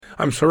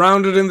I'm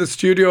surrounded in the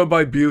studio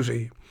by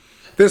beauty.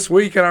 This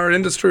week in our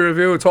industry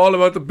review, it's all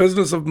about the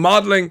business of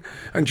modelling.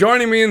 And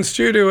joining me in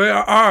studio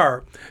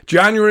are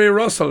January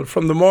Russell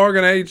from the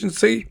Morgan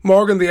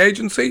the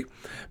Agency,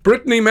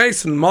 Brittany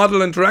Mason,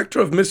 model and director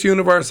of Miss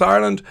Universe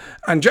Ireland,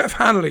 and Jeff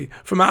Hanley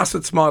from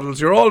Assets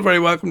Models. You're all very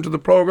welcome to the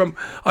programme.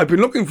 I've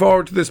been looking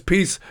forward to this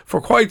piece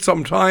for quite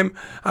some time,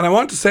 and I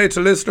want to say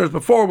to listeners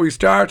before we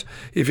start,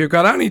 if you've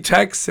got any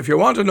texts, if you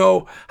want to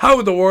know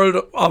how the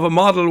world of a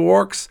model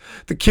works,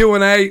 the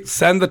Q&A,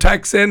 send the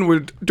texts in.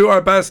 We'll do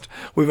our best.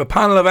 We have a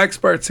panel of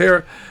experts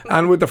here,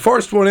 and with the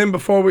first one in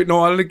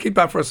I'll keep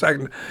that for a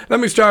second.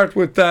 Let me start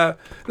with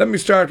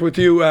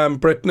you,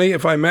 Brittany,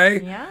 if I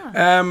may.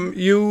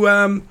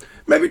 Yeah.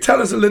 Maybe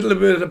tell us a little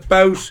bit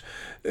about,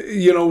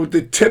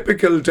 the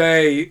typical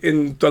day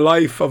in the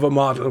life of a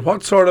model.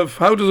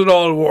 How does it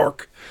all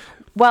work?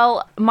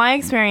 Well, my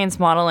experience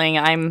modeling,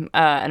 I'm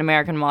an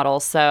American model,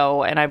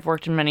 and I've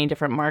worked in many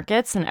different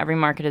markets, and every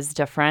market is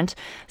different.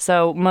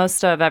 So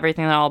most of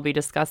everything that I'll be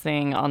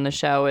discussing on the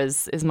show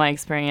is my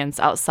experience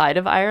outside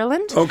of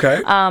Ireland.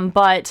 Okay.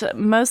 But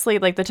mostly,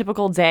 like the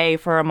typical day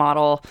for a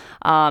model,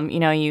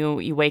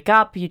 you wake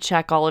up, you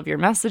check all of your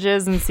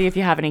messages and see if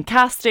you have any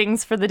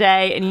castings for the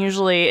day. And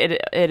usually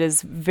it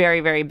is very,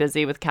 very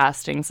busy with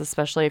castings,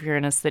 especially if you're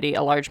in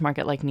a large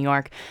market like New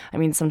York. I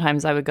mean,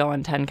 sometimes I would go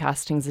on 10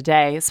 castings a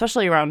day,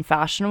 especially around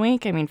Fashion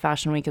Week. I mean,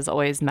 Fashion Week is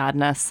always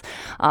madness.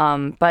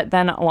 But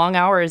then long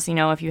hours,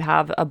 if you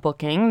have a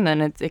booking, then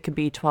it could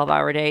be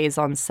 12-hour days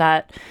on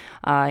set,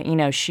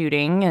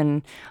 shooting.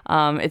 And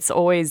it's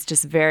always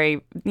just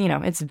very,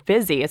 it's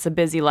busy. It's a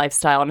busy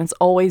lifestyle, and it's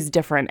always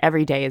different.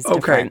 Every day is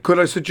different. Okay. Could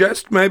I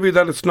suggest maybe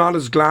that it's not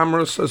as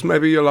glamorous as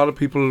maybe a lot of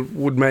people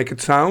would make it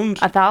sound?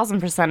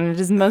 1,000%. It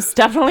is most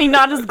definitely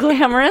not as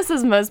glamorous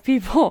as most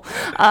people,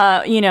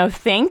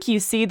 think. You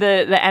see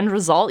the end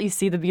result. You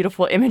see the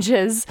beautiful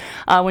images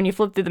when you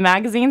flip through the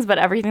magazines, but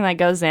everything that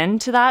goes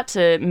into that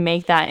to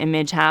make that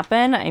image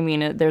happen, I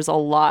mean, there's a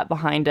lot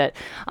behind it.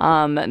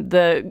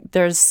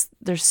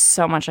 There's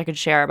so much I could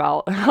share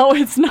about how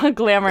it's not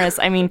glamorous.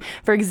 I mean,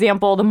 for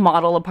example, the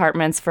model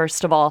apartments,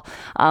 first of all.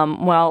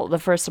 The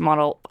first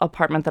model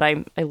apartment that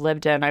I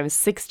lived in, I was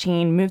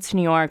 16, moved to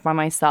New York by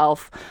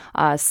myself,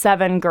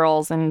 7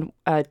 girls in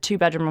a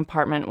 2-bedroom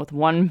apartment with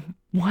one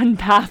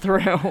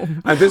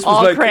bathroom. And this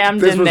was all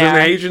crammed in there.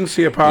 An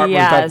agency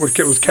apartment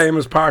that came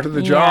as part of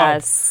the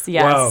job.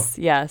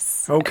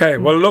 Yes. Okay,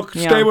 well look,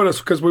 stay with us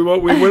because we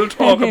will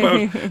talk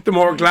about the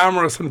more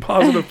glamorous and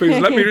positive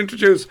pieces. Let me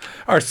introduce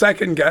our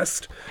second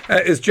guest,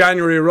 is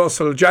January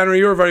Russell. January,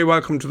 you're very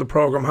welcome to the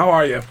programme. How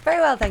are you? Very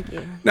well, thank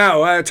you.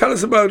 Now, tell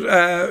us about,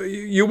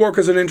 you work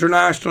as an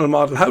international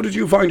model. How did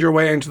you find your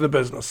way into the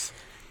business?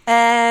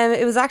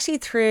 It was actually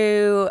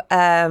through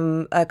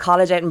a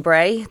college out in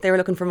Bray. They were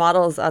looking for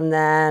models, and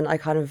then I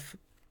kind of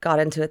got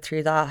into it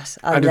through that.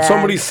 And did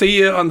somebody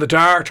see you on the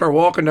Dart or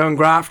walking down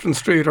Grafton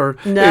Street, or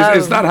no.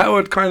 is that how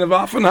it kind of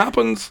often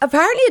happens?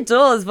 Apparently it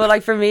does,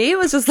 but for me it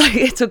was just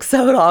it took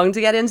so long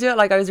to get into it.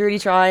 I was really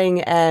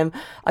trying.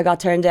 I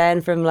got turned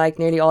down from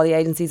nearly all the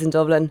agencies in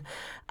Dublin,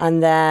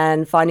 and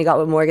then finally got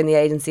with Morgan the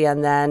Agency,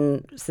 and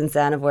then since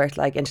then I've worked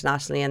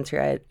internationally and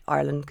throughout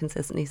Ireland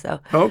consistently. So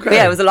okay, but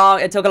yeah,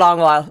 it took a long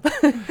while.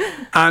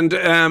 And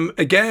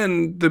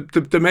again,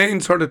 the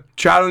main sort of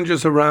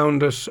challenges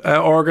around it,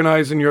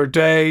 organising your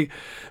day,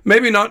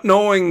 maybe not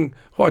knowing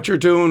what you're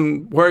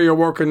doing, where you're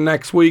working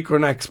next week or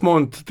next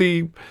month.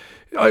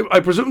 I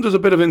presume there's a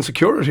bit of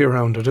insecurity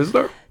around it, is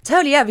there?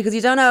 Totally, yeah, because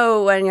you don't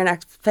know when your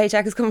next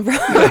paycheck is coming from.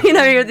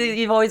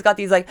 You've always got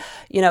these a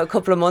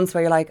couple of months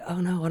where you're like, oh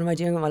no, what am I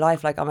doing with my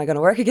life? Am I going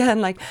to work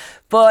again?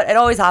 But it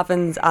always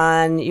happens,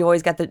 and you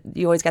always get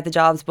the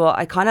jobs. But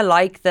I kind of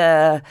like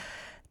the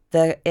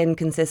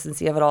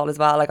inconsistency of it all as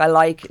well. I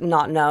like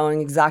not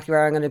knowing exactly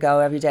where I'm going to go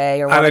every day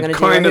or what I'm going to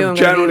do. And it kind of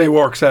generally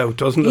works out,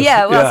 doesn't it?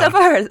 Yeah, well, so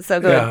far it's so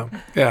good.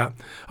 Yeah.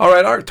 All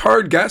right, our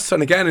third guest,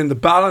 and again in the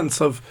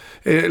balance of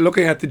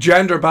looking at the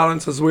gender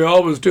balance as we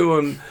always do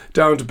on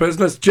Down to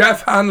Business,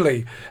 Jeff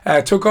Hanley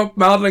took up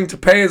modelling to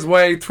pay his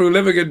way through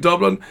living in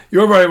Dublin.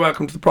 You're very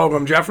welcome to the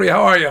programme, Jeffrey.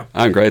 How are you?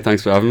 I'm great,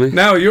 thanks for having me.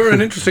 Now, you're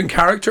an interesting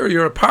character.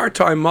 You're a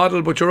part-time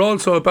model, but you're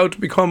also about to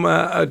become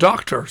a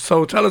doctor.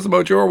 So tell us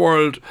about your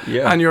world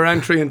and your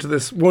entry into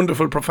this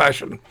wonderful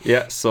profession.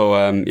 Yeah, so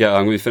I'm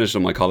going to be finishing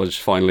up my college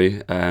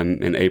finally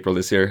in April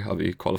this year. I'll be